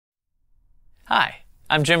Hi,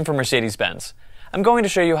 I'm Jim from Mercedes-Benz. I'm going to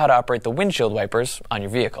show you how to operate the windshield wipers on your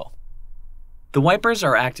vehicle. The wipers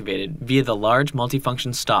are activated via the large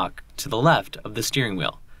multifunction stalk to the left of the steering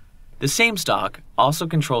wheel. The same stalk also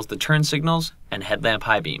controls the turn signals and headlamp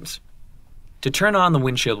high beams. To turn on the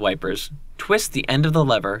windshield wipers, twist the end of the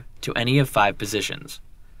lever to any of 5 positions.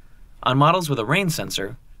 On models with a rain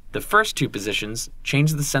sensor, the first 2 positions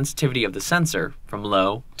change the sensitivity of the sensor from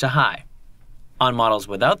low to high. On models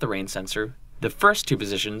without the rain sensor, the first 2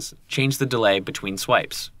 positions change the delay between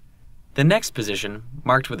swipes. The next position,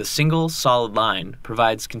 marked with a single solid line,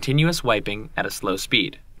 provides continuous wiping at a slow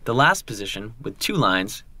speed. The last position, with 2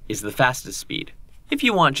 lines, is the fastest speed. If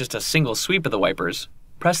you want just a single sweep of the wipers,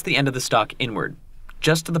 press the end of the stalk inward,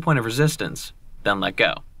 just to the point of resistance, then let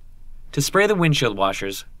go. To spray the windshield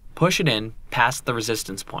washers, push it in past the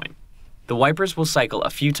resistance point. The wipers will cycle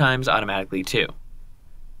a few times automatically too.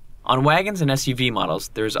 On wagons and SUV models,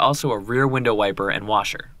 there is also a rear window wiper and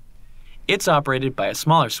washer. It's operated by a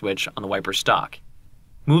smaller switch on the wiper stalk.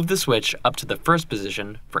 Move the switch up to the first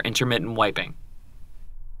position for intermittent wiping.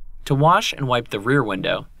 To wash and wipe the rear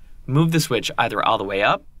window, move the switch either all the way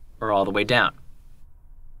up or all the way down.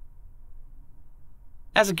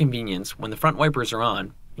 As a convenience, when the front wipers are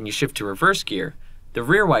on and you shift to reverse gear, the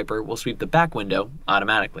rear wiper will sweep the back window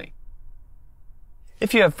automatically.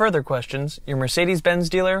 If you have further questions, your Mercedes-Benz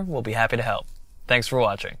dealer will be happy to help. Thanks for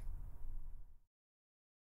watching.